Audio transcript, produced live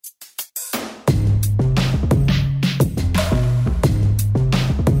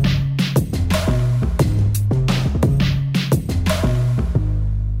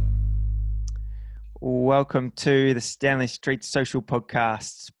welcome to the Stanley Street Social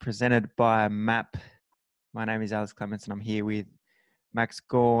Podcasts presented by MAP. My name is Alex Clements and I'm here with Max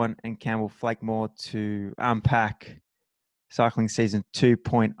Gorn and Campbell Flakemore to unpack cycling season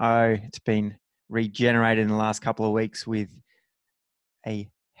 2.0. It's been regenerated in the last couple of weeks with a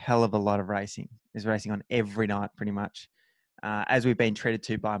hell of a lot of racing. There's racing on every night pretty much, as we've been treated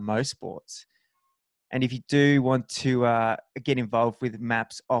to by most sports. And if you do want to get involved with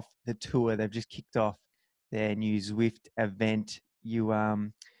MAPS Off the Tour, they've just kicked off their new Zwift event. You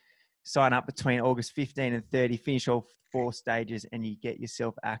sign up between August 15 and 30, finish all 4 stages, and you get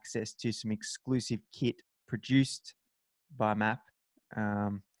yourself access to some exclusive kit produced by MAP.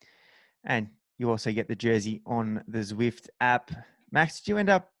 And you also get the jersey on the Zwift app. Max, did you end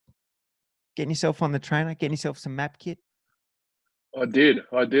up getting yourself on the trainer, getting yourself some MAP kit? I did.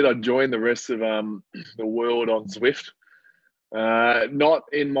 I joined the rest of the world on Zwift. Not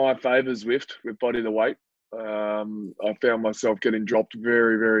in my favour, Zwift, with Body the Weight. I found myself getting dropped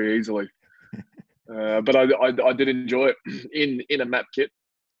very, very easily. But I did enjoy it in a MAP kit.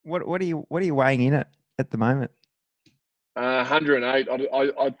 What are you weighing in at the moment? 108.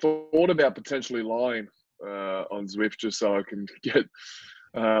 I thought about potentially lying on Zwift just so I can get.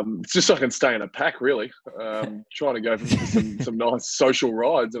 Just so I can stay in a pack, really. Trying to go for some nice social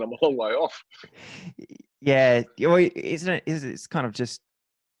rides, and I'm a long way off. Yeah, isn't it? It's kind of just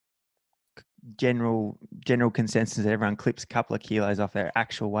general consensus that everyone clips a couple of kilos off their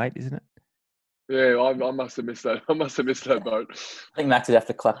actual weight, isn't it? Yeah, I must have missed that. I must have missed that boat. I think Max would have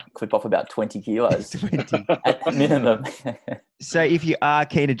to clip off about 20 kilos 20 at minimum. So if you are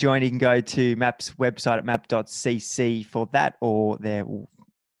keen to join, you can go to MAP's website at map.cc for that, or their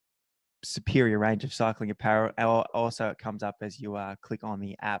superior range of cycling apparel. Also, it comes up as you click on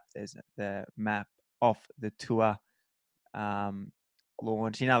the app. There's the MAP Off the Tour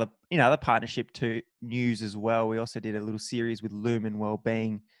launch. In other partnership to news as well, we also did a little series with Lumen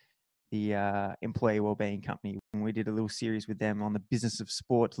Wellbeing, the employee wellbeing company. And we did a little series with them on the business of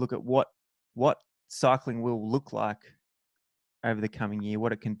sport to look at what cycling will look like over the coming year,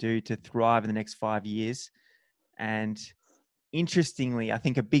 what it can do to thrive in the next 5 years. And interestingly, I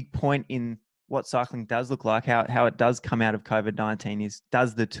think a big point in what cycling does look like, how it does come out of COVID-19 is,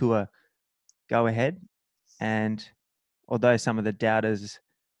 does the tour go ahead? And although some of the doubters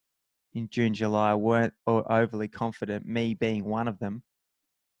in June, July weren't overly confident, me being one of them,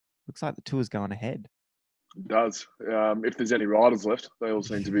 looks like the tour's going ahead. It does. If there's any riders left, they all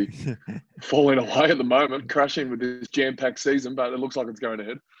seem to be falling away at the moment, crashing with this jam-packed season, but it looks like it's going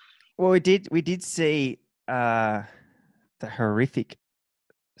ahead. Well, we did see the horrific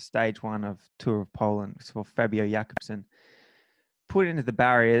stage 1 of Tour of Poland for Fabio Jakobsen put into the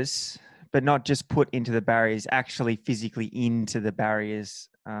barriers, but not just put into the barriers, actually physically into the barriers,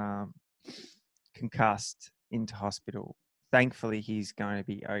 concussed, into hospital. Thankfully, he's going to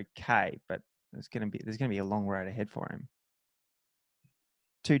be okay, but there's going to be a long road ahead for him.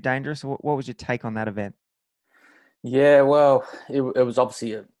 Too dangerous? What was your take on that event? Yeah, well, it was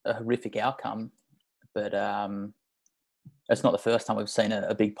obviously a horrific outcome, but it's not the first time we've seen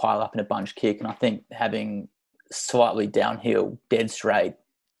a big pile up in a bunch kick. And I think having slightly downhill, dead straight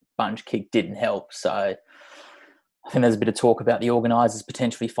bunch kick didn't help. So I think there's a bit of talk about the organisers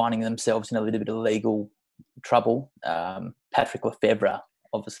potentially finding themselves in a little bit of legal trouble. Patrick Lefevre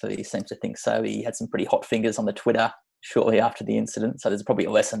obviously seems to think so. He had some pretty hot fingers on the Twitter shortly after the incident. So there's probably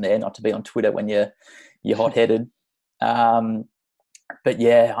a lesson there not to be on Twitter when you're hot-headed. But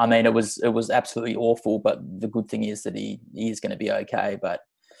yeah, I mean, it was absolutely awful. But the good thing is that he is going to be okay. But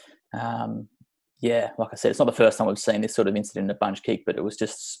yeah, like I said, it's not the first time we've seen this sort of incident in a bunch kick. But it was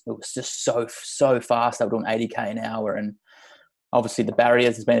just so fast. They were doing 80k an hour, and obviously the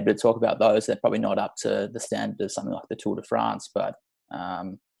barriers. There's been a bit of talk about those. They're probably not up to the standard of something like the Tour de France. But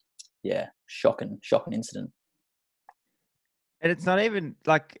yeah, shocking incident. And it's not even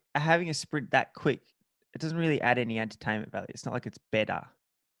like having a sprint that quick. It doesn't really add any entertainment value. It's not like it's better.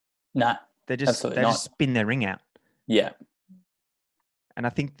 No, they just spin their ring out. Yeah, and I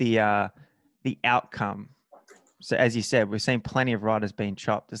think the outcome. So as you said, we've seen plenty of riders being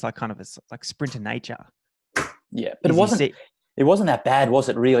chopped. It's like kind of like sprinter nature. Yeah, but it wasn't that bad, was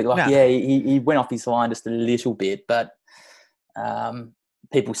it? Really? Like, no. Yeah, he went off his line just a little bit, but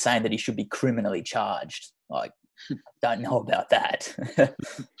people saying that he should be criminally charged. Like, don't know about that.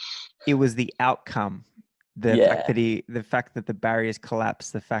 It was the outcome. The fact that the barriers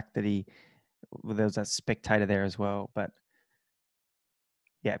collapsed, the fact that there was a spectator there as well. But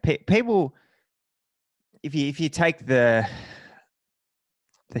yeah, people, if you take the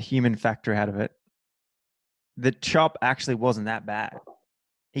human factor out of it, the chop actually wasn't that bad.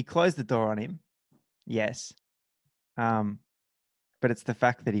 He closed the door on him. yes. But it's the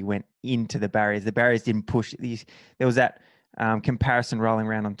fact that he went into the barriers. The barriers didn't push. There was that comparison rolling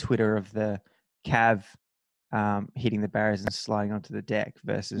around on Twitter of the Cav hitting the barriers and sliding onto the deck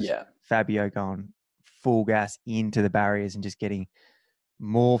versus Fabio going full gas into the barriers and just getting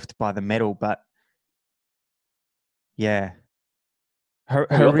morphed by the metal. But yeah,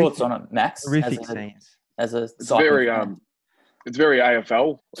 What are your thoughts on it, Max? Horrific scenes. It's very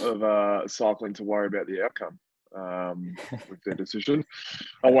AFL of cycling to worry about the outcome with their decision.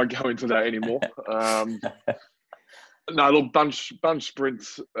 I won't go into that anymore. No, look, bunch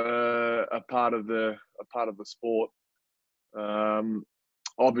sprints are part of the sport.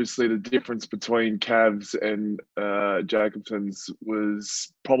 Obviously, the difference between Cavs and Jacobson's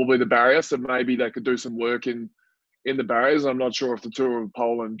was probably the barrier. So maybe they could do some work in the barriers. I'm not sure if the Tour of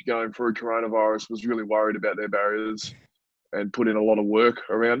Poland going through coronavirus was really worried about their barriers and put in a lot of work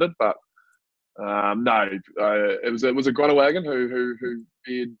around it. But no, it was a Groenewegen who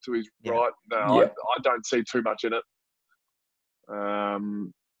veered to his right. No, I don't see too much in it.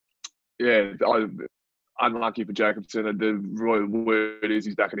 Unlucky for Jacobson. The royal word is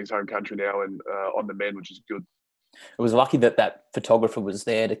he's back in his home country now and on the mend, which is good. It was lucky that photographer was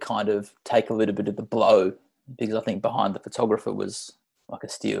there to kind of take a little bit of the blow, because I think behind the photographer was like a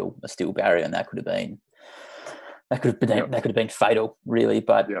steel barrier, and that could have been fatal, really.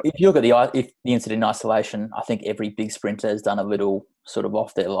 But if you look at the incident in isolation, I think every big sprinter has done a little sort of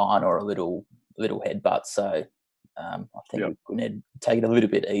off their line or a little headbutt. So I think we need to take it a little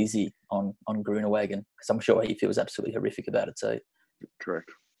bit easy on Groenewegen, because I'm sure he feels absolutely horrific about it too. Correct.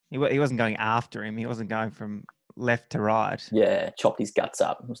 He wasn't going after him. He wasn't going from left to right. Yeah, chopped his guts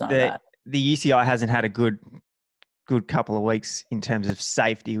up. It was none of that. The UCI hasn't had a good couple of weeks in terms of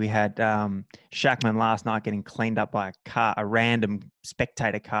safety. We had Shackman last night getting cleaned up by a random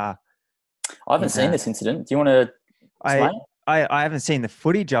spectator car. I haven't seen this incident. Do you want to explain? I haven't seen the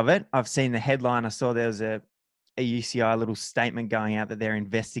footage of it. I've seen the headline. I saw there was a UCI little statement going out that they're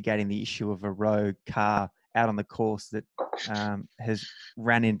investigating the issue of a rogue car out on the course that has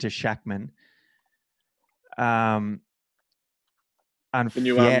ran into Shackman. Can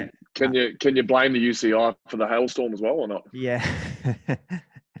you blame the UCI for the hailstorm as well or not? Yeah. I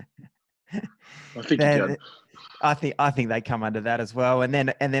think you can. I think they come under that as well. And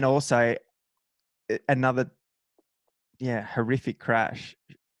then also another horrific crash.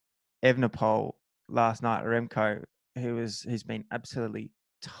 Evenepoel last night, Remco, who's been absolutely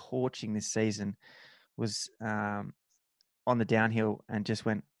torching this season, was on the downhill and just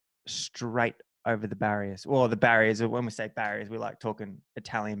went straight over the barriers. Well, the barriers, when we say barriers, we're like talking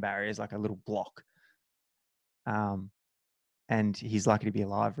Italian barriers, like a little block. And he's lucky to be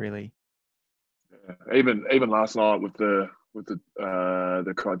alive, really. Even last night with the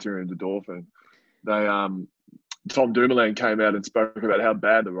Criterion de Dauphin, they Tom Dumoulin came out and spoke about how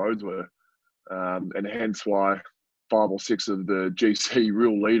bad the roads were, and hence why 5 or 6 of the GC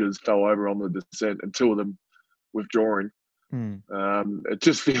real leaders fell over on the descent, and 2 of them withdrawing. It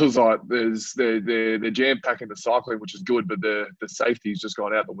just feels like they're jam packing the cycling, which is good, but the safety's just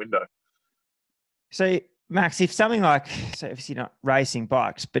gone out the window. So, Max, if something like, so obviously not racing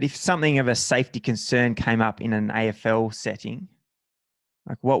bikes, but if something of a safety concern came up in an AFL setting,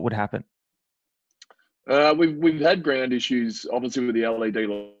 like what would happen? We've had ground issues, obviously, with the LED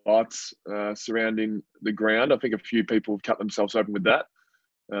lights surrounding the ground. I think a few people have cut themselves open with that,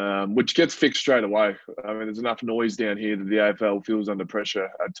 which gets fixed straight away. I mean, there's enough noise down here that the AFL feels under pressure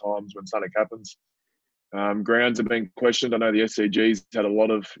at times when something happens. Grounds are being questioned. I know the SCG's had a lot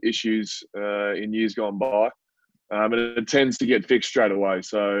of issues in years gone by, and it tends to get fixed straight away.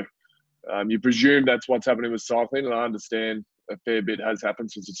 So you presume that's what's happening with cycling, and I understand a fair bit has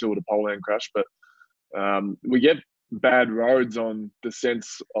happened since the Tour de Poland crash, but we get bad roads on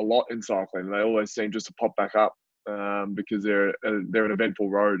descents a lot in cycling. They always seem just to pop back up because they're an eventful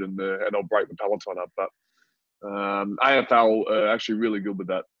road and they'll break the peloton up. But AFL are actually really good with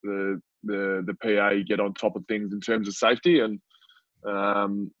that. The PA get on top of things in terms of safety, and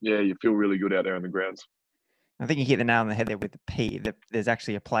you feel really good out there on the grounds. I think you hit the nail on the head there with the P. There's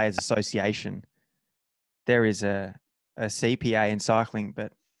actually a players' association. There is a CPA in cycling,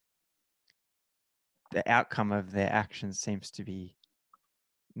 but the outcome of their actions seems to be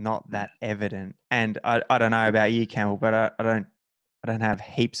not that evident. And I don't know about you, Campbell, but I don't have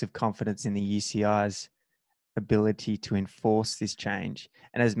heaps of confidence in the UCI's ability to enforce this change.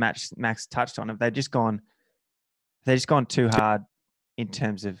 And as Max touched on, they've just gone too hard in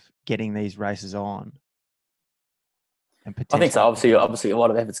terms of getting these races on. And I think so. Obviously, a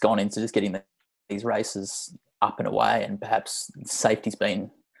lot of effort's gone into just getting these races up and away, and perhaps safety's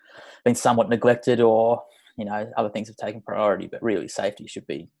been been somewhat neglected, or other things have taken priority. But really, safety should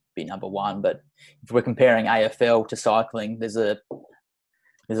be number one. But if we're comparing AFL to cycling, there's a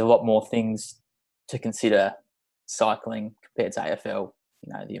lot more things to consider cycling compared to AFL.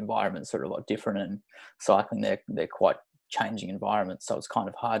 The environment's sort of a lot different, and cycling they're quite changing environments, so it's kind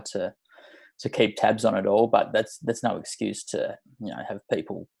of hard to keep tabs on it all. But that's no excuse to have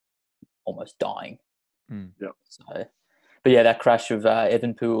people almost dying. Yeah. So, but yeah, that crash of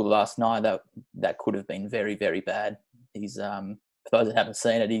Evanpool last night, that could have been very, very bad. He's for those that haven't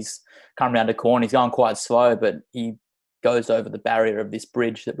seen it, he's come around a corner. He's going quite slow, but he goes over the barrier of this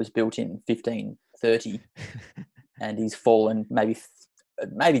bridge that was built in 1530, and he's fallen maybe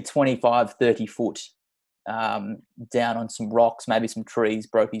 25, 30 foot down on some rocks, maybe some trees,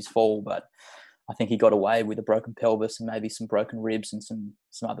 broke his fall. But I think he got away with a broken pelvis and maybe some broken ribs and some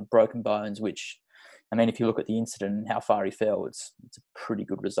other broken bones, which, I mean, if you look at the incident and how far he fell, it's a pretty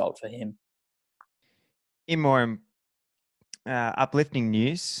good result for him. In more uplifting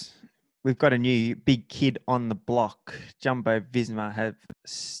news, we've got a new big kid on the block. Jumbo Visma have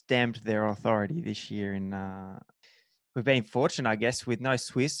stamped their authority this year in we've been fortunate, I guess, with no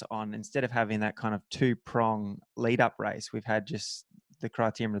Swiss on. Instead of having that kind of two-prong lead-up race, we've had just the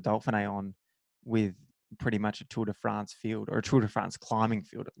Criterium du Dauphiné on with pretty much a Tour de France field, or a Tour de France climbing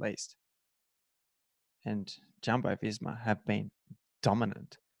field at least. And Jumbo Visma have been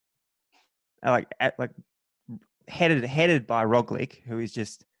dominant. Headed by Roglic, who is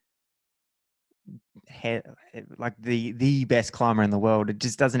just like the best climber in the world. It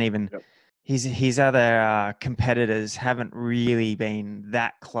just doesn't even... Yep. His other competitors haven't really been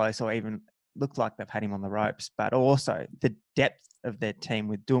that close, or even looked like they've had him on the ropes. But also the depth of their team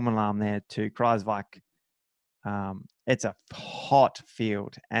with Dumoulin there to Kruijswijk. It's a hot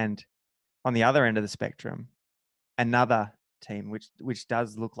field. And on the other end of the spectrum, another team which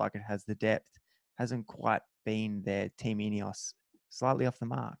does look like it has the depth hasn't quite been there. Team Ineos, slightly off the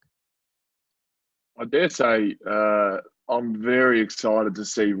mark. I dare say I'm very excited to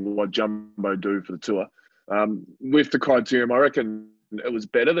see what Jumbo do for the Tour. With the Criterium, I reckon it was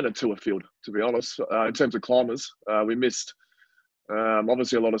better than a Tour field, to be honest, in terms of climbers. We missed,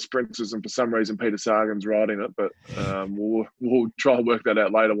 obviously, a lot of sprinters, and for some reason Peter Sagan's riding it, but we'll try and work that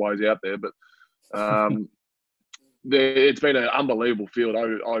out later while he's out there. But it's been an unbelievable field.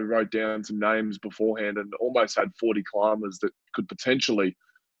 I wrote down some names beforehand and almost had 40 climbers that could potentially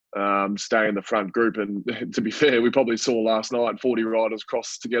stay in the front group. And to be fair, we probably saw last night 40 riders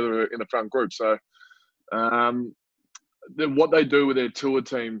cross together in the front group. So what they do with their Tour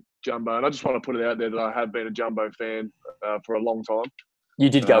team, Jumbo, and I just want to put it out there that I have been a Jumbo fan for a long time. You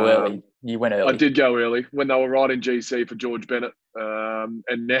did go early. You went early. I did go early when they were riding GC for George Bennett.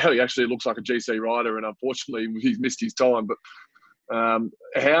 And now he actually looks like a GC rider, and unfortunately he's missed his time. But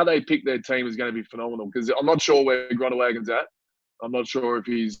how they pick their team is going to be phenomenal, because I'm not sure where Groenewegen at. I'm not sure if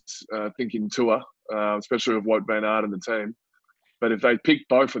he's thinking Tour, especially with Wout van Aert in the team. But if they pick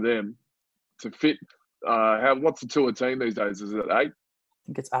both of them to fit, what's the Tour team these days? Is it 8? I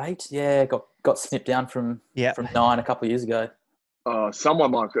think it's 8. Yeah, got snipped down from 9 a couple of years ago.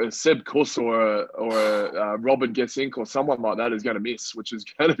 Someone like a Seb Kuss or a Robin Gesink or someone like that is going to miss, which is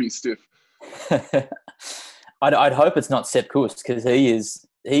going to be stiff. I'd hope it's not Seb Kuss, because he's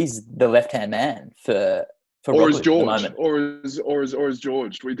the left-hand man for or is George, or is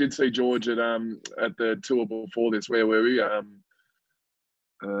George? We did see George at the Tour before this. Where were we?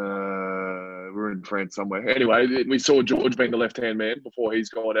 We're in France somewhere. Anyway, we saw George being the left-hand man before he's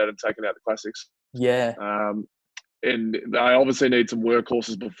gone out and taken out the classics. Yeah. And they obviously need some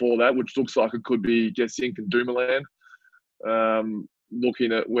workhorses before that, which looks like it could be Gesink and Dumoulin,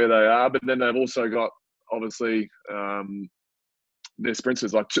 looking at where they are. But then they've also got, obviously, their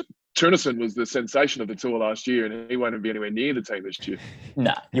sprinters. Like Turnison was the sensation of the Tour last year, and he won't be anywhere near the team this year.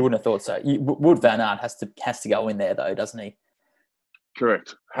 No, you wouldn't have thought so. Wout van Aert has to go in there, though, doesn't he?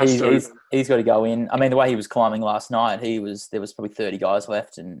 Correct. He's got to go in. I mean, the way he was climbing last night, there was probably 30 guys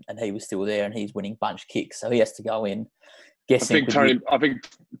left, and he was still there, and he's winning bunch kicks, so he has to go in. I think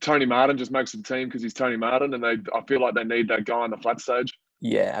Tony Martin just makes the team because he's Tony Martin, and I feel like they need that guy on the flat stage.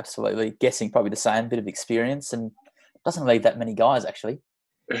 Yeah, absolutely. Guessing probably the same, bit of experience, and doesn't leave that many guys actually.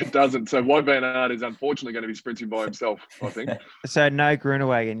 It doesn't. So Wout van Aert is unfortunately going to be sprinting by himself, I think. So no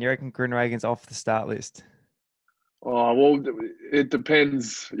Groenewegen. You reckon Groenewegen's off the start list? Oh, well, it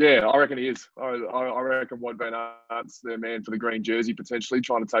depends. Yeah, I reckon he is. I reckon Wout van Aert's their man for the green jersey, potentially,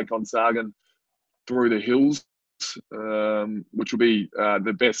 trying to take on Sagan through the hills, which will be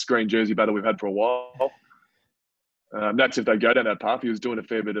the best green jersey battle we've had for a while. That's if they go down that path. He was doing a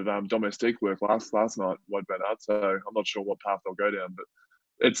fair bit of domestique work last night, Wout van Aert, so I'm not sure what path they'll go down. But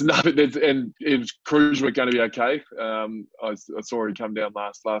it's nothing. And Cruz were going to be okay. I saw him come down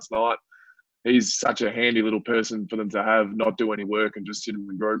last night. He's such a handy little person for them to have, not do any work and just sit in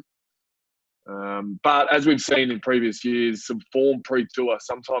the group. But as we've seen in previous years, some form pre-tour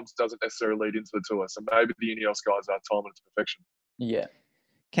sometimes doesn't necessarily lead into the tour. So maybe the Ineos guys are timing it to perfection. Yeah.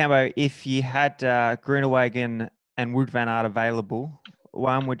 Cambo, if you had Groenewegen and Wout van Aert available,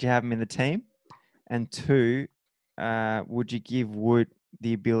 one, would you have them in the team? And two, would you give Wout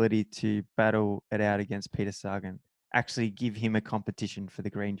the ability to battle it out against Peter Sagan? Actually give him a competition for the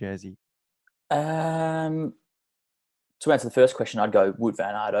green jersey? To answer the first question, I'd go Wout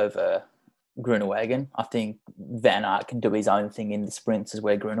van Aert over Groenewegen. I think Van Aert can do his own thing in the sprints, is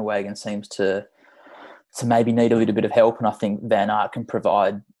where Groenewegen seems to maybe need a little bit of help, and I think Van Aert can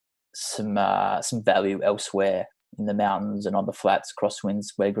provide some value elsewhere in the mountains and on the flats,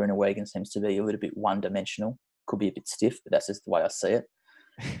 crosswinds, where Groenewegen seems to be a little bit one-dimensional. Could be a bit stiff, but that's just the way I see it.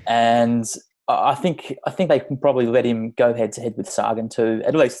 And I think they can probably let him go head-to-head with Sagan too,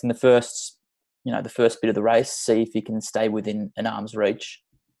 at least in the first bit of the race, see if he can stay within an arm's reach.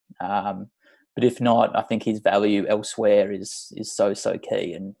 But if not, I think his value elsewhere is so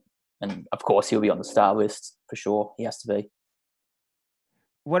key, and of course he'll be on the star list for sure. He has to be.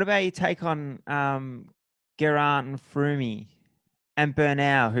 What about your take on Geraint and Froome and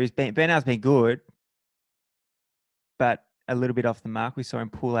Bernal? Bernal's been good, but a little bit off the mark. We saw him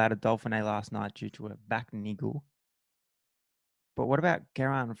pull out of Dauphiné last night due to a back niggle. But what about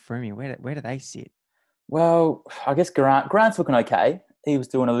Geraint and Froome? Where do they sit? Well, I guess Geraint's looking okay. He was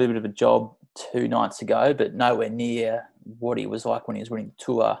doing a little bit of a job 2 nights ago, but nowhere near what he was like when he was winning the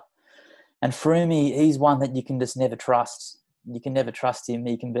Tour. And Froome, he's one that you can just never trust. You can never trust him.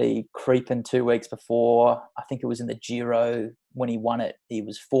 He can be creeping 2 weeks before. I think it was in the Giro when he won it. He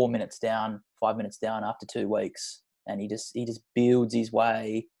was 4 minutes down, 5 minutes down after 2 weeks, and he just builds his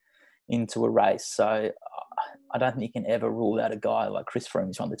way into a race. So I don't think you can ever rule out a guy like Chris Froome,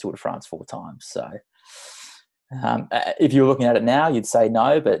 who's won the Tour de France 4 times. So if you're looking at it now, you'd say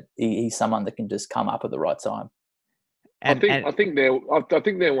no, but he's someone that can just come up at the right time. I think their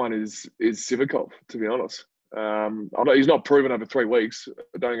one is Sivakov, to be honest. He's not proven over 3 weeks.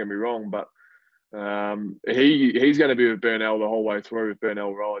 Don't get me wrong, but he's going to be with Bernal the whole way through if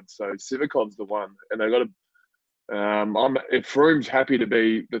Bernal rides. So Sivakov's the one, and they've got to. If Froome's happy to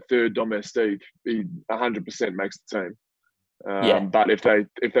be the third domestique, he 100% makes the team. But if they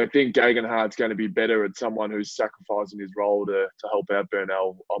think Gegenhardt's going to be better at someone who's sacrificing his role to help out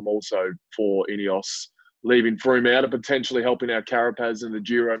Bernal, I'm also for Ineos leaving Froome out and potentially helping out Carapaz in the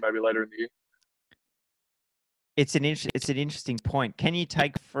Giro maybe later in the year. It's an interesting point. Can you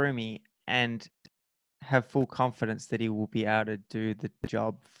take Froome and have full confidence that he will be able to do the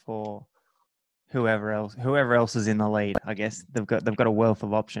job for whoever else is in the lead? I guess they've got a wealth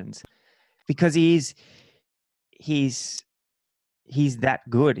of options because he's that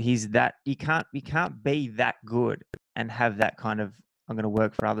good. You can't be that good and have that kind of I'm going to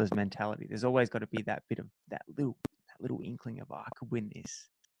work for others mentality. There's always got to be that bit of that little inkling of I could win this.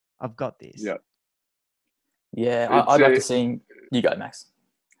 I've got this. Yeah. Yeah, I'd like to see you go, Max.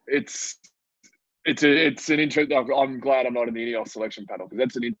 It's an interesting. I'm glad I'm not in the Ineos selection panel because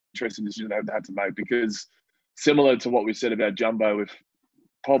that's an interesting decision they've had to make. Because similar to what we said about Jumbo, with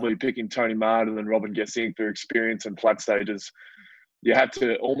probably picking Tony Martin and Robin Gesink for experience and flat stages, you have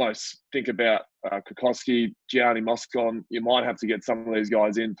to almost think about Kokoski, Gianni Moscon. You might have to get some of these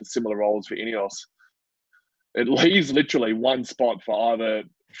guys in for similar roles for Ineos. It leaves literally one spot for either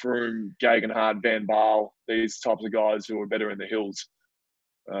Froome, Gegenhardt, Van Baal, these types of guys who are better in the hills.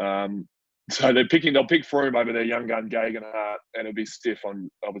 So they'll pick Froome over their young gun Gegenhardt, and it'll be stiff on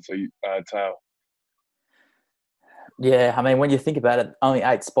obviously tail. Yeah, I mean, when you think about it, only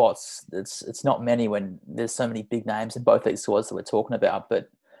 8 spots. It's not many when there's so many big names in both these tours that we're talking about. But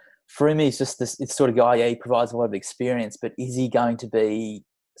Froome is just this sort of guy. Yeah, he provides a lot of experience, but is he going to be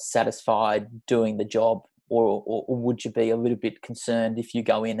satisfied doing the job, or would you be a little bit concerned if you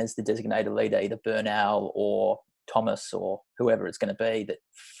go in as the designated leader, either Bernal or Thomas or whoever it's going to be, that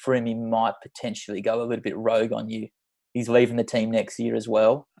Froome might potentially go a little bit rogue on you? He's leaving the team next year as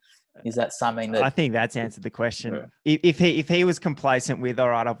well. Is that something that... I think that's answered the question. Yeah. If he was complacent with, all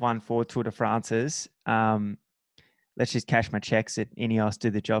right, I've won 4 Tour de France's, let's just cash my checks at Ineos, do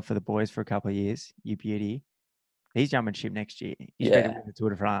the job for the boys for a couple of years, you beauty. He's jumping ship next year. He's ready to win the Tour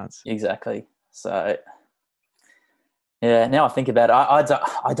de France. Exactly. So, yeah, now I think about it,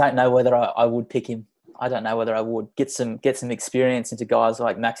 I don't know whether I would pick him. I don't know whether I would get some experience into guys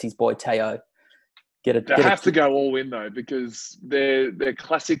like Maxi's boy Teo. They have to go all in though, because their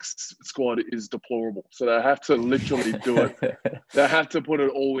classics squad is deplorable. So they have to literally do it. They have to put it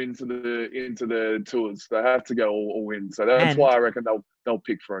all into the tours. They have to go all in. So that's why I reckon they'll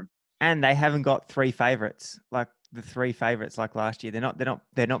pick for him. And they haven't got three favourites like the three favourites like last year.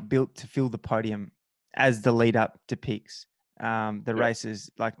 They're not built to fill the podium as the lead up to picks. The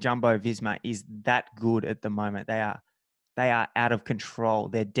races like Jumbo Visma is that good at the moment. They are out of control.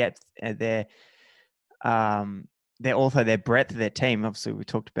 Their depth, their also their breadth of their team. Obviously, we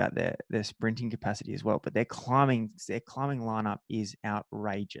talked about their sprinting capacity as well, but their climbing lineup is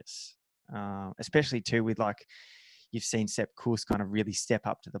outrageous. Especially too with like you've seen Sepp Kuss kind of really step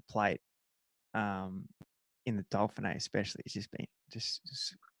up to the plate in the Dauphiné, especially. It's just been just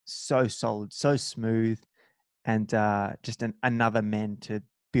so solid, so smooth, and just another man to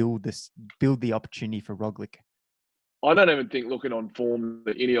build the opportunity for Roglic. I don't even think, looking on form,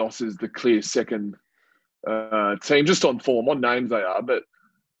 that Ineos is the clear second team, just on form. On names they are, but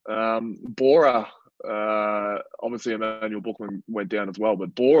Bora, obviously Emmanuel Buchmann went down as well,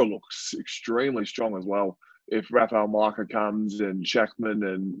 but Bora looks extremely strong as well. If Rafael Marca comes and Schachmann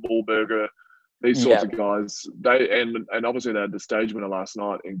and Wahlberger, these sorts of guys, and obviously they had the stage winner last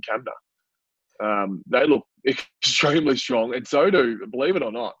night in Camden. They look extremely strong, and so do, believe it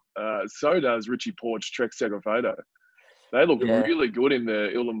or not, so does Richie Porch, Trek Segafredo. They looked really good in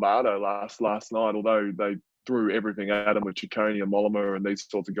the Il Lombardo last night, although they threw everything at them with Ciccone and Mollema and these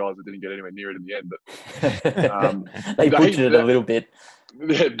sorts of guys that didn't get anywhere near it in the end. But they butchered it a little bit.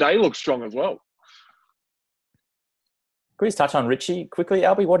 They look strong as well. Could we just touch on Richie quickly,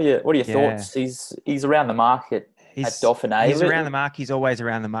 Albie? What are your thoughts? He's around the mark at Dauphiné. He's around the mark. He's always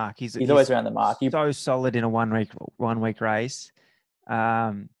around the mark. He's always around the mark. So solid in a one week race.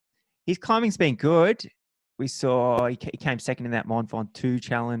 His climbing's been good. We saw he came second in that Mont Ventoux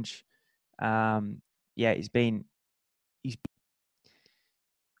challenge. There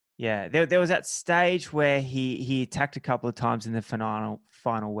was that stage where he attacked a couple of times in the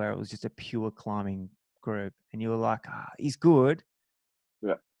final where it was just a pure climbing group, and you were like, he's good,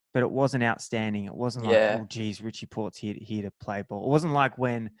 but it wasn't outstanding. It wasn't like, oh geez, Richie Port's here to play ball. It wasn't like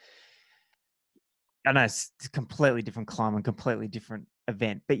when, I know it's a completely different climb, completely different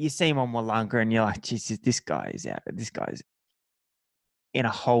event, but you see him on Willunga and you're like, Jesus, this guy is out. This guy's in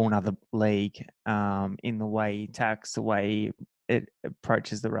a whole nother league in the way he attacks, the way it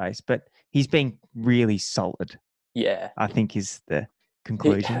approaches the race. But he's been really solid. Yeah. I think is the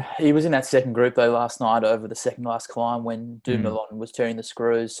conclusion. He was in that second group though last night over the second last climb when Dumoulin was turning the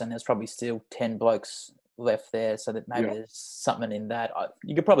screws, and there's probably still 10 blokes left there, so that maybe there's something in that.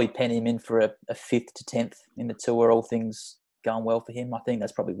 You could probably pen him in for a 5th to 10th in the tour, all things going well for him. I think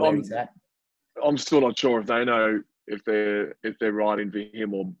that's probably where he's at. I'm still not sure if they know if they're riding for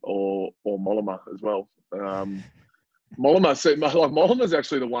him or Mollema as well. Mollema's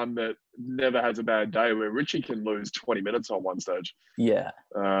actually the one that never has a bad day, where Richie can lose 20 minutes on one stage. Yeah.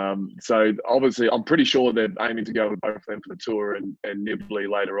 So obviously, I'm pretty sure they're aiming to go with both of them for the tour and Nibali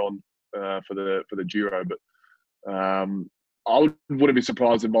later on for the Giro. But I wouldn't be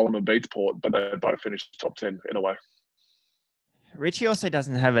surprised if Mollema beats Port, but they both finished top 10 in a way. Richie also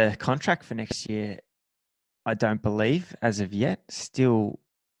doesn't have a contract for next year, I don't believe, as of yet. Still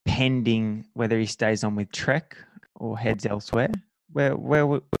pending whether he stays on with Trek or heads elsewhere. Where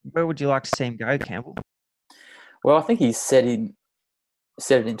would you like to see him go, Campbell? Well, I think he said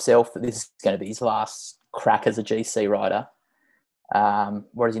it himself that this is going to be his last crack as a GC rider.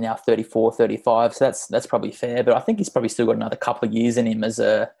 What is he now, 34, 35? So that's probably fair. But I think he's probably still got another couple of years in him as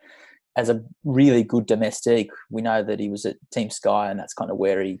a really good domestique. We know that he was at Team Sky, and that's kind of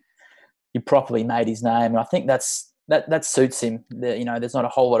where he properly made his name. And I think that suits him. There's not a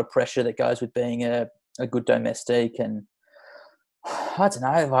whole lot of pressure that goes with being a good domestique. And I don't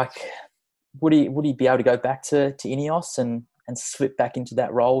know, like, would he be able to go back to Ineos and slip back into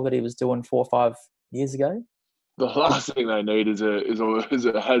that role that he was doing 4 or 5 years ago? The last thing they need is a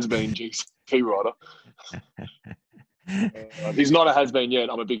has-been GC rider. He's not a has-been yet.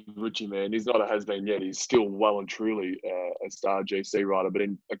 I'm a big Richie man. He's not a has-been yet. He's still well and truly a star GC rider. But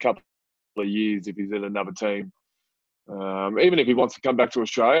in a couple of years, if he's in another team, even if he wants to come back to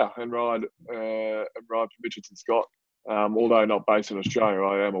Australia and ride for Mitchelton Scott, although not based in Australia,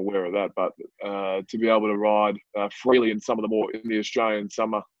 I am aware of that. But to be able to ride freely in the Australian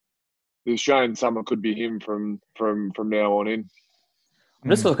summer. The Australian summer could be him from now on in. I'm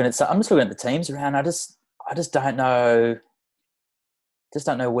just looking at the teams around. I just don't know. Just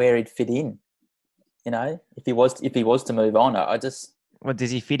don't know where he'd fit in. If he was to move on, I just What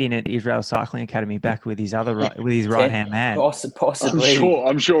does he fit in at Israel Cycling Academy back with his right hand man? Possibly.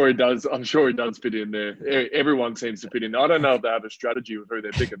 I'm sure he does. I'm sure he does fit in there. Everyone seems to fit in. I don't know if they have a strategy with who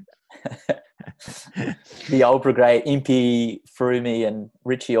they're picking. The old brigade, Impey, Froomey, and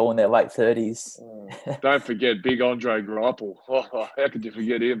Richie all in their late 30s. Don't forget big Andre Greipel. Oh, how could you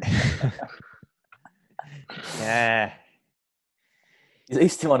forget him? Yeah.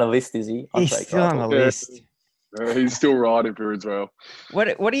 He's still on a list, is he? He's still on the list. He's still riding for Israel.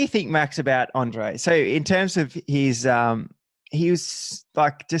 What do you think, Max, about Andre? So in terms of his, he was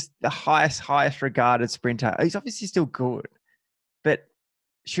like just the highest regarded sprinter. He's obviously still good, but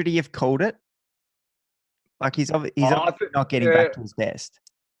should he have called it? Like he's obviously not getting back to his best.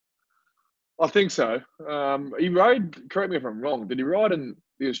 I think so. He rode, correct me if I'm wrong, did he ride in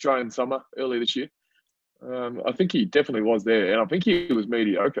the Australian summer earlier this year? I think he definitely was there, and I think he was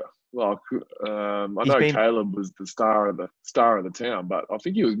mediocre. Like, I know Caleb was the star of the town, but I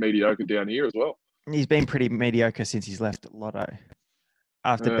think he was mediocre down here as well. He's been pretty mediocre since he's left Lotto,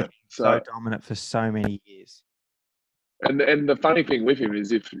 after being so dominant for so many years. And the funny thing with him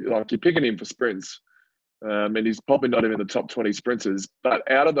is, if like you're picking him for sprints, and he's probably not even in the top 20 sprinters, but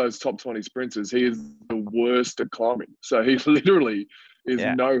out of those top 20 sprinters, he is the worst at climbing. So he literally is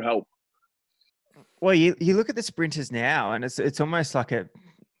no help. Well, you look at the sprinters now, and it's almost like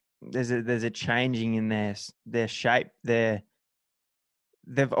there's a changing in their shape. They've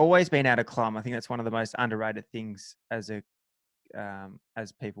always been able to climb. I think that's one of the most underrated things as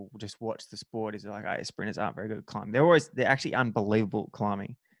people just watch the sport, is like, oh, sprinters aren't very good at climbing. They're actually unbelievable at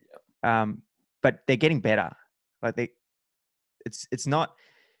climbing. But they're getting better. Like it's not.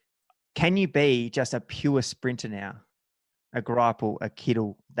 Can you be just a pure sprinter now? A Greipel, a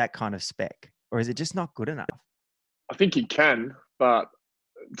Kittel, that kind of spec, or is it just not good enough? I think he can, but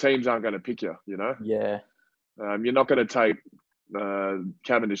teams aren't going to pick you. You know. Yeah. You're not going to take.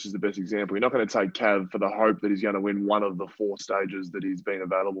 Cavendish is the best example. You're not going to take Cav for the hope that he's going to win one of the 4 stages that he's been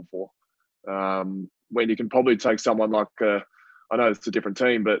available for. When you can probably take someone like. I know it's a different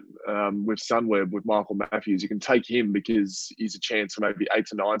team, but with Sunweb, with Michael Matthews, you can take him because he's a chance for maybe 8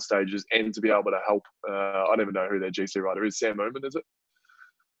 to 9 stages and to be able to help. I don't even know who their GC rider is. Sam Oomen, is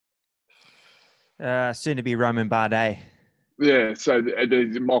it? Soon to be Roman Bardet. Yeah, so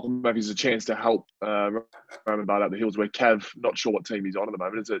Michael Matthews is a chance to help Roman Bardet up the hills, where Cav, not sure what team he's on at the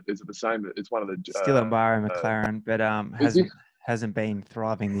moment. Is it the same? It's one of the... Still at Byron McLaren, but hasn't been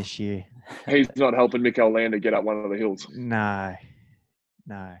thriving this year. He's not helping Mikel Landa get up one of the hills. No.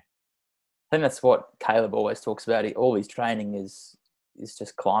 I think that's what Caleb always talks about. All his training is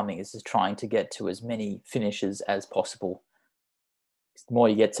just climbing. Is just trying to get to as many finishes as possible. The more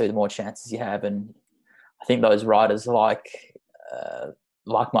you get to, the more chances you have. And I think those riders like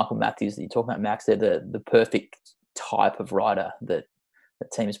Michael Matthews that you talk about, Max, they're the perfect type of rider that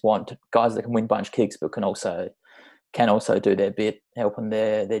teams want. Guys that can win bunch kicks, but can also do their bit, helping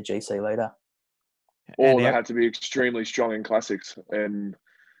their GC leader. Or they have to be extremely strong in classics, and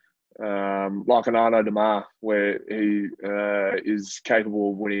like an Arnaud Demar, where he is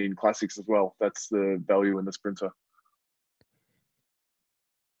capable of winning classics as well. That's the value in the sprinter.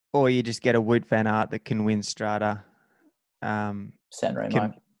 Or you just get a Wout van Aert that can win Strata. San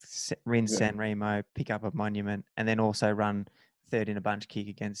Remo. San Remo, pick up a monument, and then also run third in a bunch kick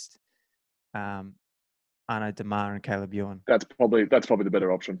against Arnaud Demar and Caleb Ewan. That's probably the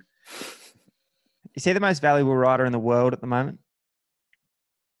better option. Is he the most valuable rider in the world at the moment?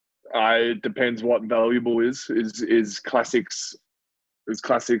 It depends what valuable is. Is classics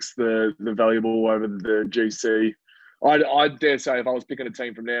the valuable over the GC? I dare say if I was picking a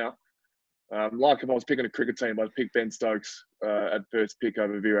team from now, like if I was picking a cricket team, I'd pick Ben Stokes at first pick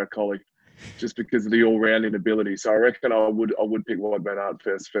over Virat Kohli, just because of the all-rounding ability. So I reckon I would pick Wout van Aert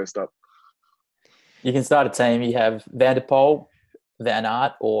first up. You can start a team. You have Van der Poel, Van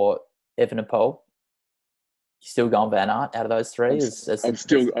Aert, or Evenepoel. You still going Van Aert out of those three? I'm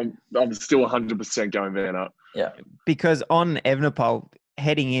still 100% going Van Aert. Yeah, because on Evenepoel,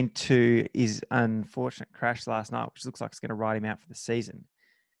 heading into his unfortunate crash last night, which looks like it's going to ride him out for the season,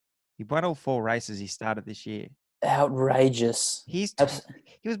 he won all 4 races he started this year. Outrageous. He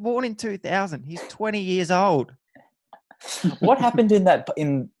was born in 2000. He's 20 years old. What happened in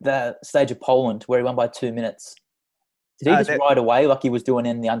the stage of Poland where he won by 2 minutes? Did he just ride away like he was doing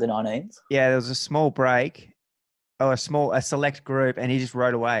in the under-19s? Yeah, there was a small break, or a select group, and he just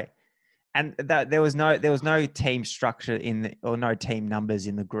rode away. And there was no team structure or no team numbers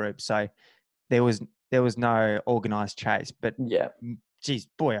in the group, so there was no organised chase. But yeah, geez,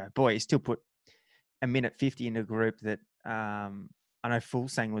 boy, oh boy, he still put a minute 50 in a group that I know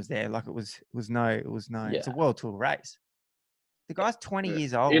Fulsang was there. Like it was no. Yeah. It's a World Tour race. The guy's 20 Yeah.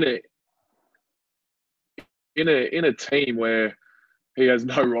 years old. In a team where he has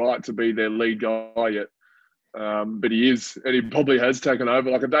no right to be their lead guy yet. But he is, and he probably has taken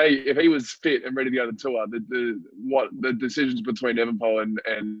over. Like if he was fit and ready to go to the tour, the decisions between Evenepoel and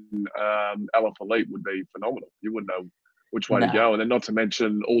Alaphilippe would be phenomenal. You wouldn't know which way to go, and then not to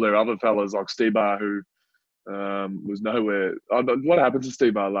mention all their other fellas like Stybar, who was nowhere. What happened to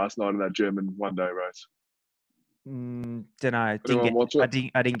Stybar last night in that German one-day race? Don't know. Anyone watch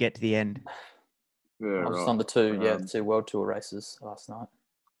it? I didn't get to the end. Yeah, I was right. on the two World Tour races last night.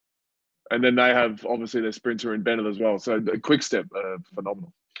 And then they have obviously their sprinter in Bennett as well. So the Quick Step,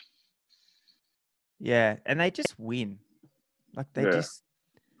 phenomenal. Yeah, and they just win. Like they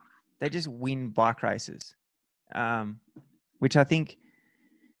just win bike races, which I think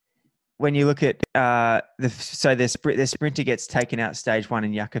when you look at their sprinter gets taken out stage 1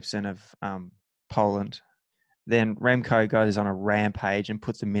 in Jakobsen of Poland. Then Remco goes on a rampage and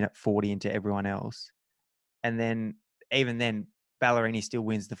puts a minute 40 into everyone else. And then even then, Ballerini still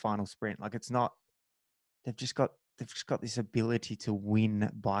wins the final sprint. Like it's not, they've just got this ability to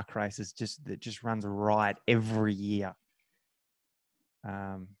win bike races that just runs right every year.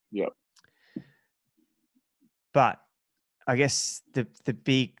 Yep. But I guess the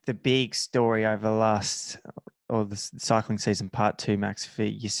big story over the cycling season part 2, Max, for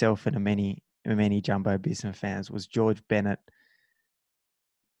yourself and many Jumbo Visma fans was George Bennett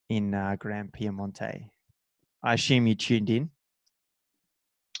in Gran Piemonte. I assume you tuned in.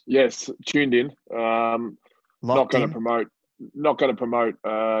 Yes, tuned in. Not going to promote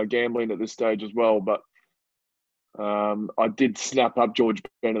gambling at this stage as well, but I did snap up George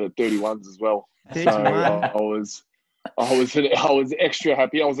Bennett at 31s as well. 31. So I was extra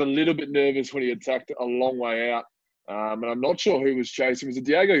happy. I was a little bit nervous when he attacked a long way out. And I'm not sure who was chasing. Was it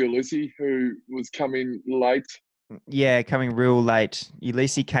Diego Ulissi who was coming late? Yeah, coming real late.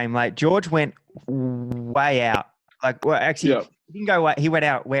 Ulissi came late. George went way out. He didn't go way. He went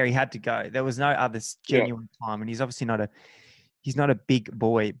out where he had to go. There was no other genuine time, and he's obviously not a big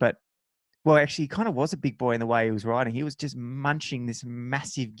boy, but actually, he kind of was a big boy in the way he was riding. He was just munching this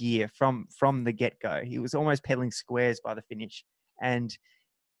massive gear from the get-go. He was almost pedaling squares by the finish, and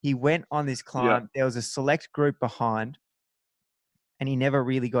he went on this climb. Yeah. There was a select group behind, and he never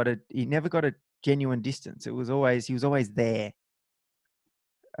got a genuine distance. He was always there.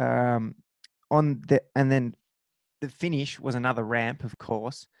 And then the finish was another ramp, of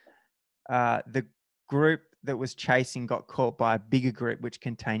course. The group that was chasing got caught by a bigger group, which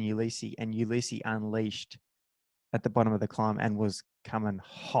contained Ulissi, and Ulissi unleashed at the bottom of the climb and was coming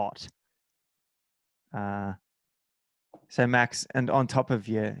hot. So Max, and on top of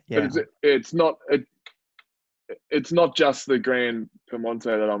you, yeah, but it's not just the Gran Piemonte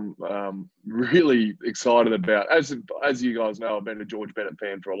that I'm really excited about. As you guys know, I've been a George Bennett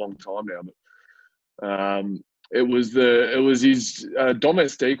fan for a long time now, but it was his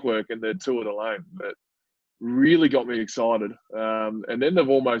domestique work in the Tour de l'Ain that really got me excited. And then they've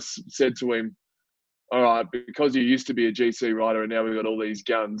almost said to him, all right, because you used to be a GC rider and now we've got all these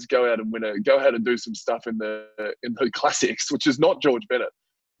guns, go out and do some stuff in the classics, which is not George Bennett.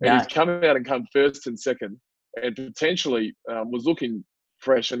 And he's come out and come first and second and potentially was looking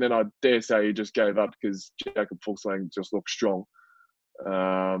fresh. And then I dare say he just gave up because Jakob Fuglsang just looked strong.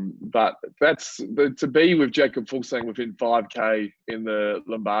 But to be with Jakob Fuglsang within 5K in the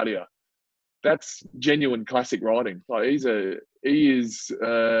Lombardia, that's genuine classic riding. Like he is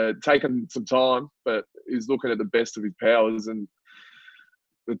taking some time, but he's looking at the best of his powers, and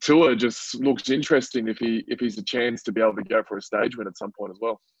the Tour just looks interesting if he's a chance to be able to go for a stage win at some point as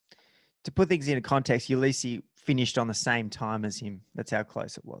well. To put things into context, Ulissi finished on the same time as him. That's how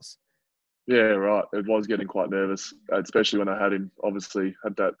close it was. Yeah, right. It was getting quite nervous, especially when I had him. Obviously,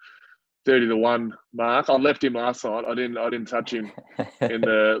 had that 30-1 mark. I left him last night. I didn't touch him in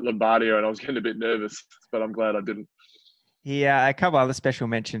the Lombardia, and I was getting a bit nervous, but I'm glad I didn't. Yeah, a couple other special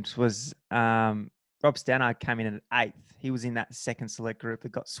mentions was Rob Stannard came in at 8th. He was in that second select group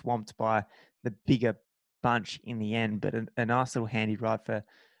that got swamped by the bigger bunch in the end, but a nice little handy ride for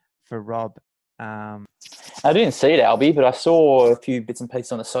Rob. I didn't see it, Albie, but I saw a few bits and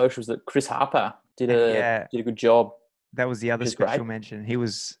pieces on the socials that Chris Harper did a good job. That was the other special mention. He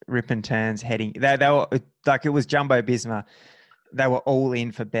was ripping turns, heading. They were like, it was Jumbo Visma. They were all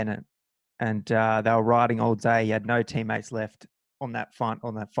in for Bennett, and they were riding all day. He had no teammates left on that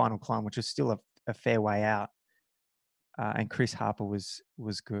final climb, which was still a fair way out. And Chris Harper was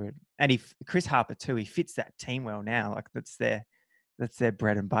good, and Chris Harper too. He fits that team well now. Like that's their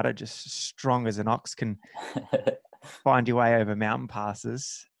bread and butter. Just strong as an ox, can find your way over mountain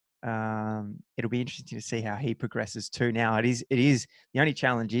passes. It'll be interesting to see how he progresses too. Now it is the only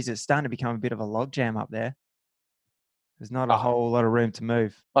challenge is it's starting to become a bit of a logjam up there. There's not a whole lot of room to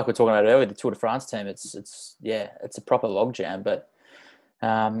move. Like we were talking about earlier, the Tour de France team, it's a proper logjam. But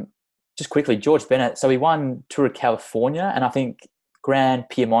just quickly, George Bennett. So he won Tour of California, and I think Gran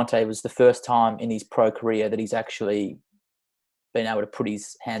Piemonte was the first time in his pro career that he's actually been able to put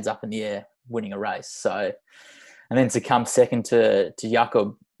his hands up in the air winning a race. So, and then to come second to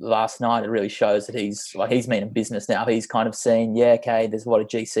Jakob last night, it really shows that he's meaning business now. He's kind of seen, okay, there's a lot of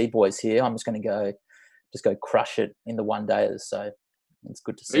GC boys here. I'm just going to go crush it in the one dayers. So it's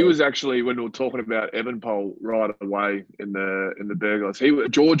good to see. He was actually, when we were talking about Evenepoel right away in the Burgos,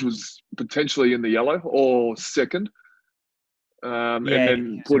 George was potentially in the yellow or second, and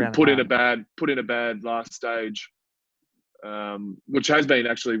then put in a bad last stage, which has been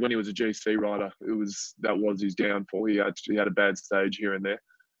actually when he was a GC rider. That was his downfall. He actually had a bad stage here and there.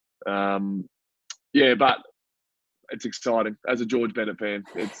 But it's exciting as a George Bennett fan.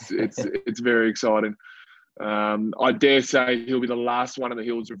 It's very exciting. I dare say he'll be the last one in the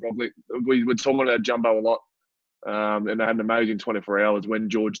hills with Roglic. We were talking about Jumbo a lot, and they had an amazing 24 hours when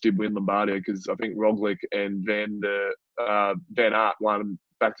George did win Lombardia, because I think Roglic and Van Aert won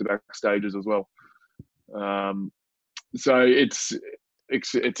back-to-back stages as well. So it's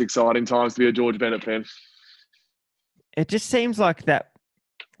exciting times to be a George Bennett fan. It just seems like that,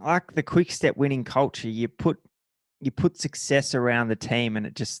 like the quick step winning culture. You put success around the team, and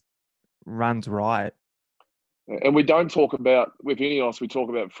it just runs riot. And we don't talk about, with Ineos, we talk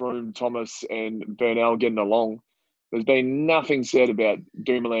about Froome, Thomas, and Bernal getting along. There's been nothing said about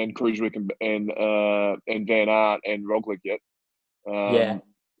Dumoulin, Kruijswijk, and Van Aert and Roglic yet.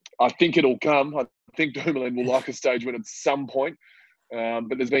 I think it'll come. I think Dumoulin will like a stage win at some point,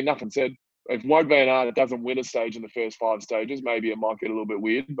 but there's been nothing said. If Wout Van Aert doesn't win a stage in the first 5 stages, maybe it might get a little bit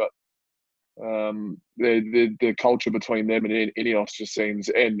weird, but the culture between them and Ineos just seems,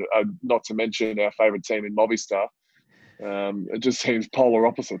 and not to mention our favourite team in Movistar, it just seems polar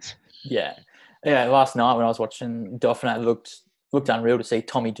opposites. Yeah. Last night when I was watching Dauphiné, it looked unreal to see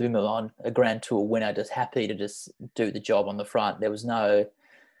Tommy Dumoulin, a Grand Tour winner, just happy to just do the job on the front. There was nothing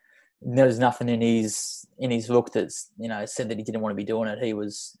in his look that's said that he didn't want to be doing it. He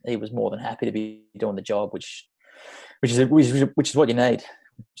was more than happy to be doing the job, which is what you need.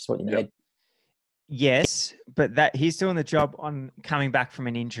 Yep. Yes, but that he's doing the job on coming back from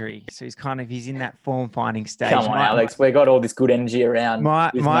an injury, so he's in that form finding stage. Come on, Alex, we got all this good energy around. My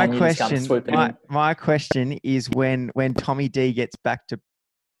question is when Tommy D gets back to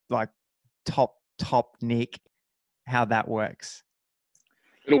like top Nick, how that works.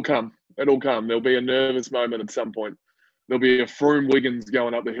 It'll come. There'll be a nervous moment at some point. There'll be a Froome Wiggins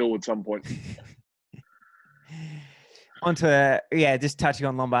going up the hill at some point. Just touching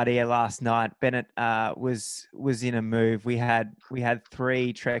on Lombardia last night. Bennett was in a move. We had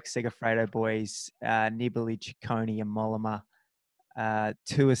 3 Trek Segafredo boys, Nibali, Ciccone, and Mollema.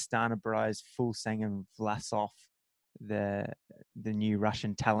 2 Astana bros, Fuglsang and Vlasov, the new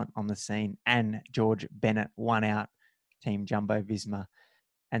Russian talent on the scene, and George Bennett won out Team Jumbo Visma.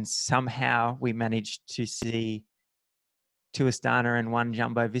 And somehow we managed to see 2 Astana and 1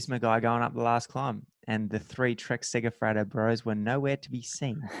 Jumbo Visma guy going up the last climb. And the 3 Trek Segafredo bros were nowhere to be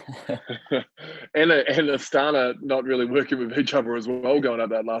seen. and Astana not really working with each other as well going up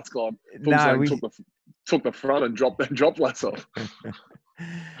that last climb. Took the front and dropped Vlasov.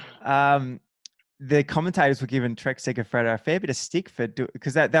 The commentators were giving Trek Segafredo a fair bit of stick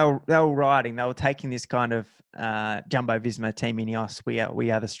because they were riding. They were taking this kind of Jumbo Visma Team Ineos.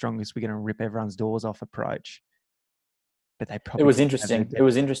 We are the strongest. We're going to rip everyone's doors off approach. But they probably. It was interesting. It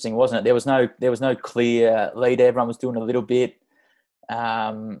was interesting, wasn't it? There was no clear lead. Everyone was doing a little bit,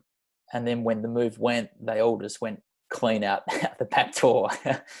 and then when the move went, they all just went clean out the back door.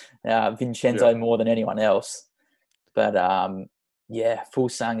 Vincenzo more than anyone else, but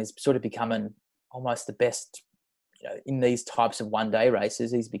Fuglsang is sort of becoming almost the best, in these types of one-day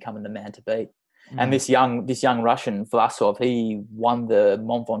races. He's becoming the man to beat. And this young Russian Vlasov, he won the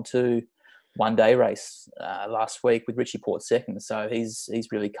Mont Ventoux one-day race last week with Richie Porte second. So he's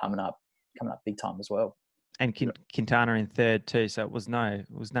really coming up big time as well. And Quintana in third too. So it was no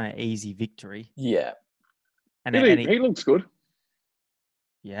easy victory. Yeah, and he looks good.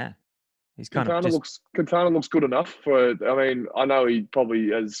 Yeah. Quintana looks good enough I know he probably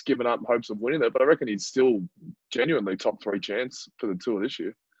has given up hopes of winning it, but I reckon he's still genuinely top 3 chance for the Tour this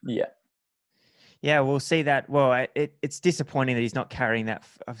year. Yeah. Yeah, we'll see that. Well, it's disappointing that he's not carrying that.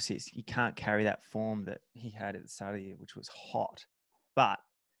 Obviously, he can't carry that form that he had at the start of the year, which was hot. But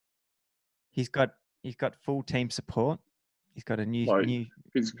he's got full team support. He's got a new Like,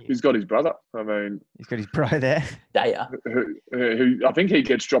 he's got his brother. I mean, he's got his bro there. Daya. who I think he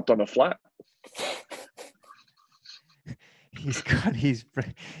gets dropped on the flat. He's got his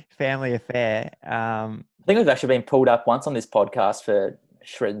family affair. I think we've actually been pulled up once on this podcast for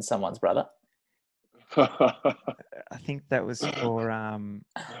shredding someone's brother. I think that was for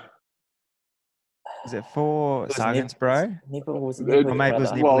was it for Sargent's bro? Nibbles, Or Or maybe it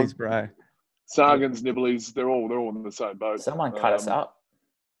was brother. Nibbley's bro. Sargans, Nibblies, they're all in the same boat. Someone cut us up.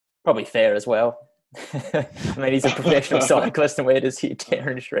 Probably fair as well. I mean, he's a professional cyclist, and we're just here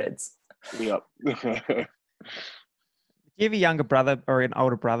tearing shreds. Yep. Do you have a younger brother or an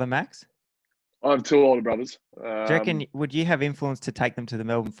older brother, Max? I have two older brothers. Do you reckon, would you have influence to take them to the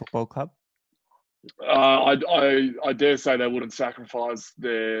Melbourne Football Club? I dare say they wouldn't sacrifice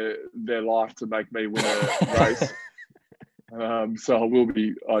their life to make me win a race. So I will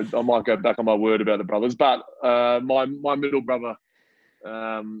be. I might go back on my word about the brothers, but my middle brother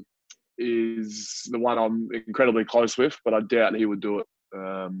is the one I'm incredibly close with, but I doubt he would do it.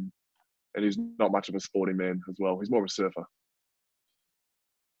 And he's not much of a sporting man as well. He's more of a surfer.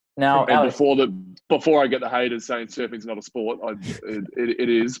 Now, And Alex, before I get the haters saying surfing's not a sport, it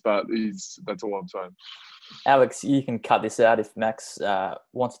is, but that's all I'm saying. Alex, you can cut this out if Max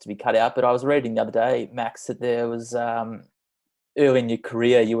wants it to be cut out. But I was reading the other day, Max, that there was early in your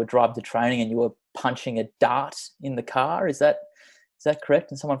career you were driving to training and you were punching a dart in the car. Is that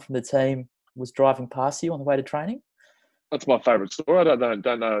correct? And someone from the team was driving past you on the way to training? That's my favourite story. I don't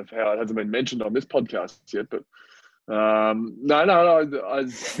know how it hasn't been mentioned on this podcast yet, but no.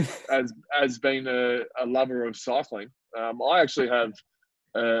 As being a lover of cycling, I actually have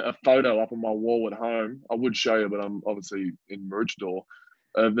a photo up on my wall at home. I would show you, but I'm obviously in Maroochydore,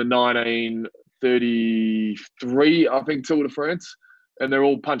 of the 1933, I think, Tour de France, and they're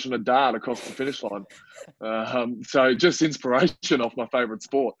all punching a dart across the finish line. So just inspiration off my favourite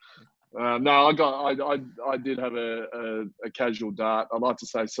sport. No, I did have a casual dart. I like to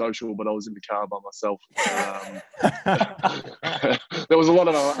say social, but I was in the car by myself. There was a lot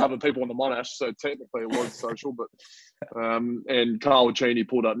of other people on the Monash, so technically it was social. But and Carl Cheney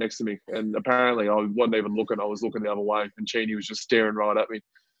pulled up next to me, and apparently I wasn't even looking. I was looking the other way, and Cheney was just staring right at me.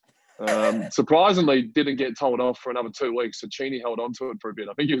 Surprisingly, didn't get told off for another 2 weeks. So Cheney held on to it for a bit.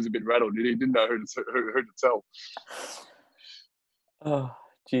 I think he was a bit rattled. He didn't know who to tell. Oh,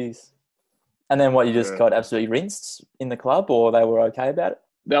 jeez. And then what, you just got absolutely rinsed in the club, or they were okay about it?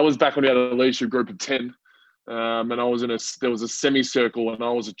 That was back when we had a leadership group of 10. And I was there was a semicircle and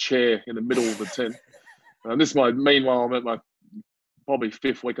I was a chair in the middle of the 10. Meanwhile, I'm at my probably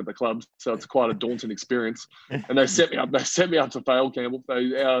 5th week at the club. So it's quite a daunting experience. And they set me up to fail, Campbell.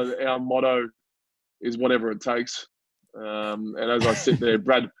 Our motto is whatever it takes. And as I sit there,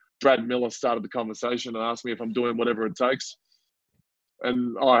 Brad Miller started the conversation and asked me if I'm doing whatever it takes.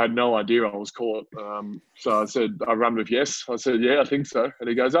 And I had no idea I was caught. So I ran with yes. I said, yeah, I think so. And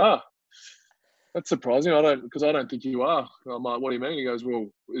he goes, that's surprising. Because I don't think you are. I'm like, what do you mean? He goes, well,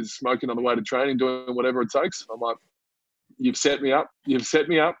 is smoking on the way to training, doing whatever it takes? I'm like, you've set me up. You've set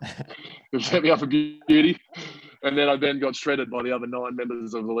me up. You've set me up for beauty. And then I got shredded by the other 9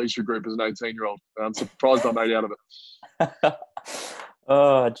 members of the leadership group as an 18-year-old. I'm surprised I made out of it.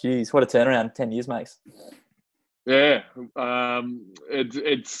 Oh, geez. What a turnaround. 10 years makes. Yeah,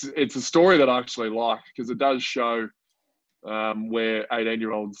 it's a story that I actually like because it does show where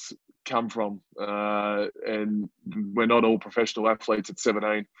 18-year-olds come from, and we're not all professional athletes at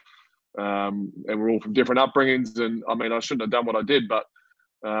 17, and we're all from different upbringings. And I mean, I shouldn't have done what I did, but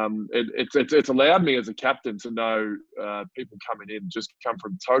it's allowed me as a captain to know people coming in just come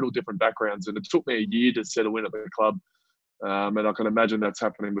from total different backgrounds, and it took me a year to settle in at the club, and I can imagine that's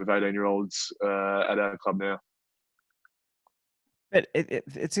happening with 18-year-olds at our club now. But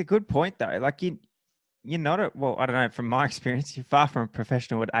it's a good point though. Like you're not I don't know, from my experience, you're far from a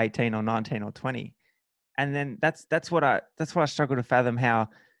professional at 18 or 19 or 20. And then that's why I struggle to fathom how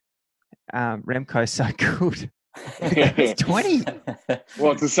Remco's so good. He's 20.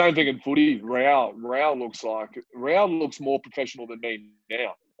 Well, it's the same thing in footy. Rao looks more professional than me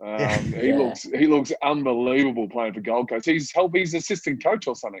now. He looks unbelievable playing for Gold Coast. He's assistant coach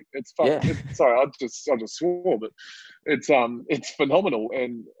or something. It's fun. Yeah. Sorry, I just swore, but it's phenomenal.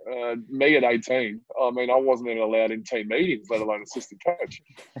 And me at 18, I mean, I wasn't even allowed in team meetings, let alone assistant coach.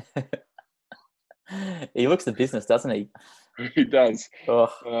 He looks the business, doesn't he? He does.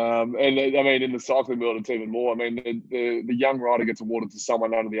 Oh. And I mean, in the cycling world, it's even more. I mean, the young rider gets awarded to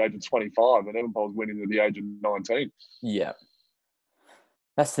someone under the age of 25, and Evenpole's winning at the age of 19. Yeah.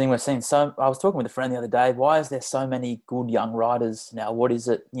 That's the thing we're seeing. So I was talking with a friend the other day. Why is there so many good young riders now? What is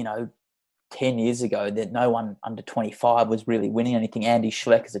it, 10 years ago that no one under 25 was really winning anything. Andy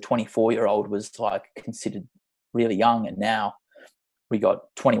Schleck as a 24-year-old was like considered really young, and now we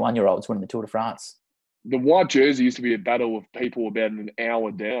got 21-year-olds winning the Tour de France. The white jersey used to be a battle of people about an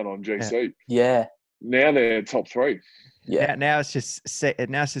hour down on GC. Yeah. Now they're top 3. Yeah. Now it's just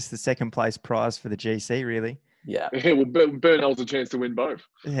the second place prize for the GC, really. Yeah. Well, Bernal's a chance to win both.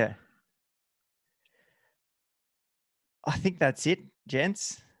 Yeah. I think that's it,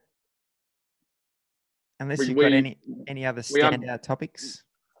 gents. Unless you've got any other standout topics.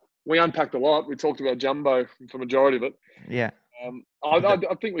 We unpacked a lot. We talked about Jumbo for the majority of it. Yeah. I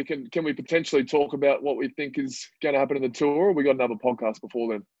think we can we potentially talk about what we think is going to happen in the Tour, or we got another podcast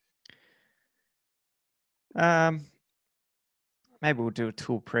before then? Maybe we'll do a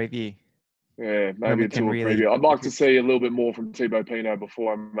Tour preview. Yeah, maybe a Tour preview. I'd like to see a little bit more from Thibaut Pinot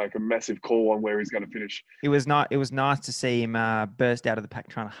before I make a massive call on where he's going to finish. It was nice to see him burst out of the pack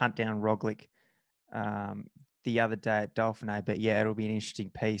trying to hunt down Roglic the other day at Dauphiné. But yeah, it'll be an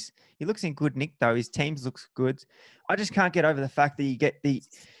interesting piece. He looks in good nick though. His teams looks good. I just can't get over the fact that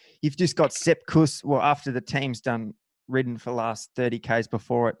you've just got Sepp Kuss. Well, after the team's ridden for the last 30 Ks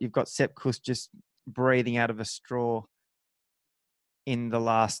before it, you've got Sepp Kuss just breathing out of a straw in the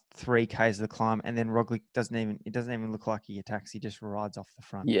last 3 Ks of the climb, and then Roglic doesn't even look like he attacks. He just rides off the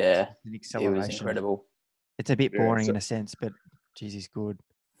front. Yeah, an acceleration. It was incredible. It's a bit boring in a sense, but geez, he's good.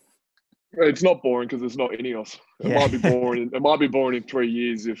 It's not boring because it's not Ineos. It might be boring. It might be boring in 3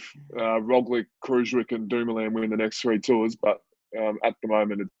 years if Roglic, Kruijswijk, and Dumoulin win the next 3 tours. But at the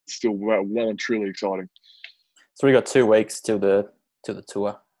moment, it's still well and truly exciting. So we got 2 weeks till the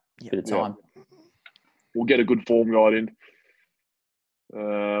tour. Bit of time. We'll get a good form guide in.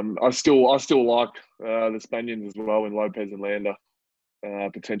 I still like the Spaniards as well, in Lopez and Landa,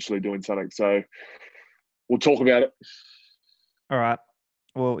 potentially doing something. So we'll talk about it. All right.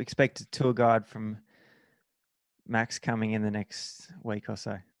 We'll expect a tour guide from Max coming in the next week or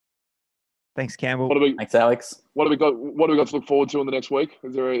so. Thanks, Campbell. Thanks, Alex. What have we got to look forward to in the next week?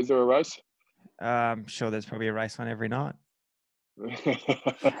 Is there a race? I'm sure there's probably a race on every night.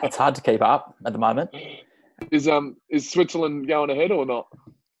 It's hard to keep up at the moment. Is Switzerland going ahead or not?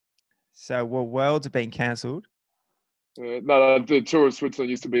 So, Worlds have been cancelled. No, the Tour of Switzerland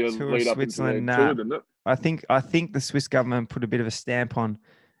used to be a lead up into the Tour, didn't it? I think the Swiss government put a bit of a stamp on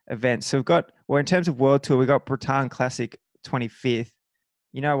events. So in terms of World Tour, we've got Bretagne Classic 25th.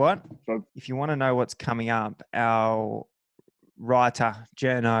 You know what? If you want to know what's coming up, our writer,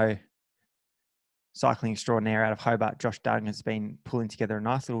 journo, cycling extraordinaire out of Hobart, Josh Duggan, has been pulling together a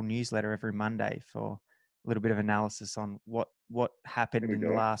nice little newsletter every Monday for a little bit of analysis on what happened in the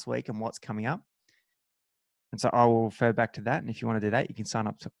last week and what's coming up. And so I will refer back to that. And if you want to do that, you can sign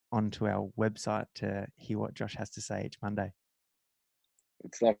up onto our website to hear what Josh has to say each Monday.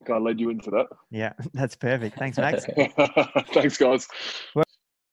 It's like I led you into that. Yeah, that's perfect. Thanks, Max. Thanks, guys. Well,